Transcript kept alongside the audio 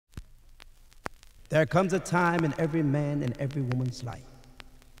There comes a time in every man and every woman's life,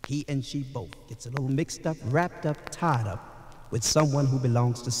 he and she both gets a little mixed up, wrapped up, tied up with someone who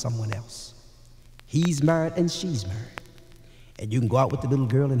belongs to someone else. He's married and she's married. And you can go out with the little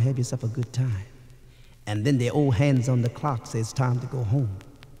girl and have yourself a good time. And then the old hands on the clock say it's time to go home.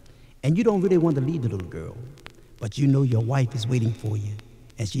 And you don't really want to leave the little girl, but you know your wife is waiting for you,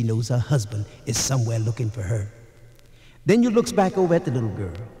 and she knows her husband is somewhere looking for her. Then you looks back over at the little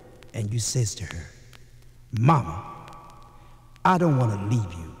girl, and you says to her, "Mama, I don't want to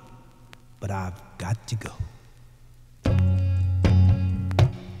leave you, but I've got to go."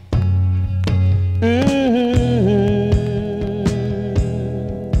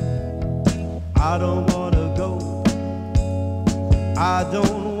 I don't want to go. I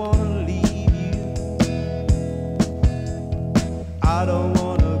don't want to leave you. I don't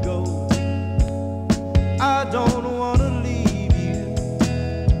want to go. I don't want to leave you.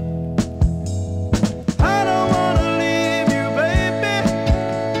 I don't want to leave you, baby.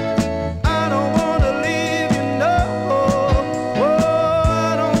 I don't want to leave you, no. Oh,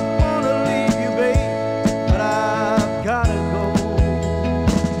 I don't want to leave you, babe, but I've got to go.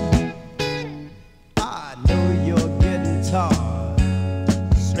 I know you're getting tired,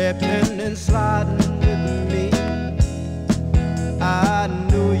 slipping and sliding with me. I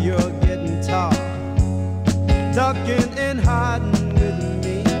know you're getting tired, ducking and hiding with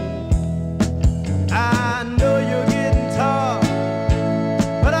me. I know you're getting tired,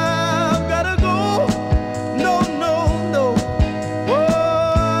 but I've gotta go. No, no, no.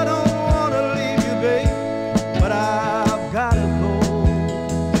 Oh, I don't wanna leave you, babe, but I've gotta go.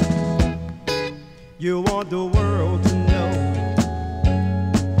 You want the world to know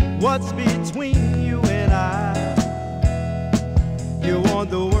what's between you and I. You want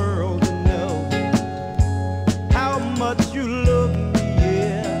the